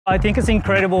I think it's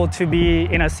incredible to be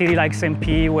in a city like St.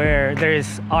 Pete where there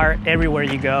is art everywhere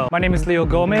you go. My name is Leo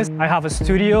Gomez. I have a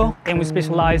studio and we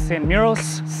specialize in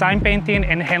murals, sign painting,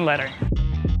 and hand lettering.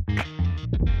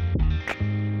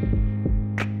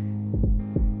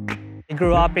 I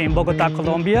grew up in Bogota,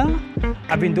 Colombia.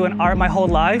 I've been doing art my whole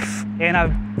life, and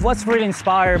I was really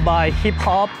inspired by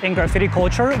hip-hop and graffiti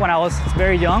culture when I was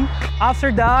very young.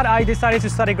 After that, I decided to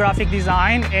study graphic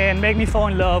design and make me fall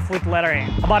in love with lettering.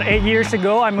 About 8 years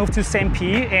ago, I moved to St.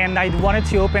 Pete, and I wanted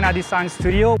to open a design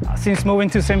studio. Since moving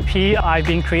to St. Pete, I've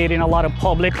been creating a lot of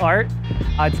public art.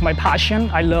 It's my passion.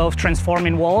 I love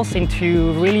transforming walls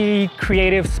into really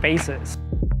creative spaces.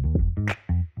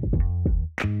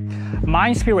 My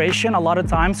inspiration a lot of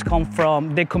times comes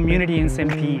from the community in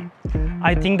St. Pete.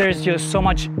 I think there's just so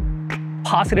much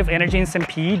positive energy in St.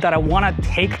 Pete that I want to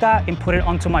take that and put it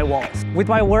onto my walls. With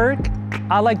my work,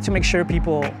 I like to make sure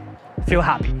people feel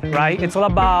happy, right? It's all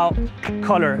about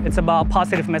color. It's about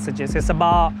positive messages. It's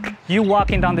about you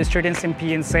walking down the street in St.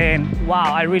 Pete and saying,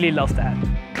 wow, I really love that.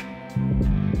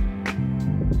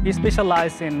 We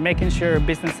specialize in making sure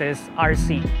businesses are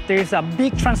seen. There's a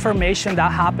big transformation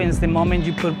that happens the moment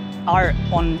you put art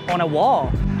on a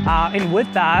wall. And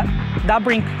with that, that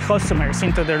brings customers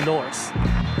into their doors.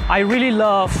 I really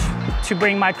love to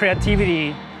bring my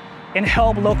creativity and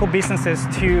help local businesses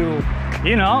to,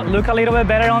 you know, look a little bit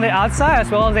better on the outside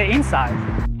as well as the inside.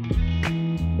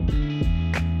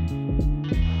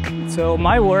 So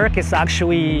my work is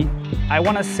actually, I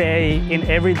want to say, in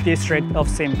every district of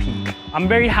St. Pete. I'm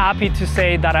very happy to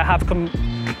say that I have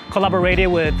collaborated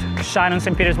with SHINE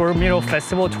Mural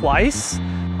Festival twice.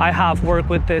 I have worked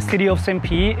with the City of St.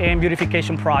 Pete and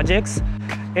beautification projects.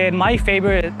 And my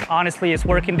favorite, honestly, is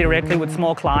working directly with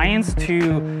small clients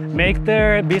to make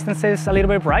their businesses a little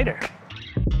bit brighter.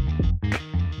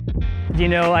 You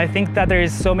know, I think that there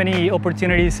is so many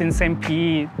opportunities in St.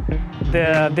 Pete.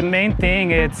 The main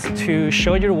thing is to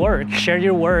show your work, share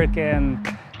your work, and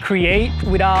create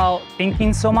without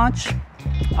thinking so much.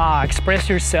 Express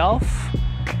yourself.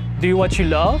 Do what you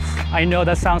love. I know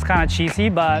that sounds kind of cheesy,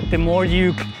 but the more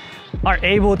you are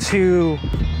able to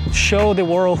show the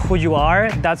world who you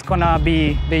are, that's gonna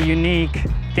be the unique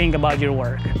thing about your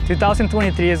work.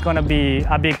 2023 is gonna be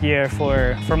a big year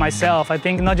for myself. I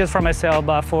think not just for myself,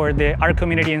 but for the art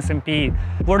community in St. Pete.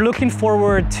 We're looking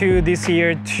forward to this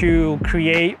year to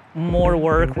create more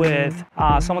work with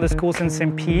some of the schools in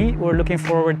St. Pete. We're looking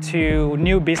forward to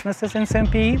new businesses in St.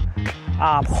 Pete.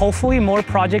 Hopefully more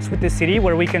projects with the city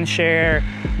where we can share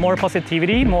more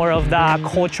positivity, more of that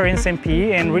culture in St.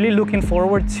 Pete, and really looking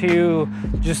forward to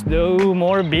just do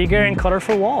more bigger and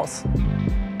colorful walls.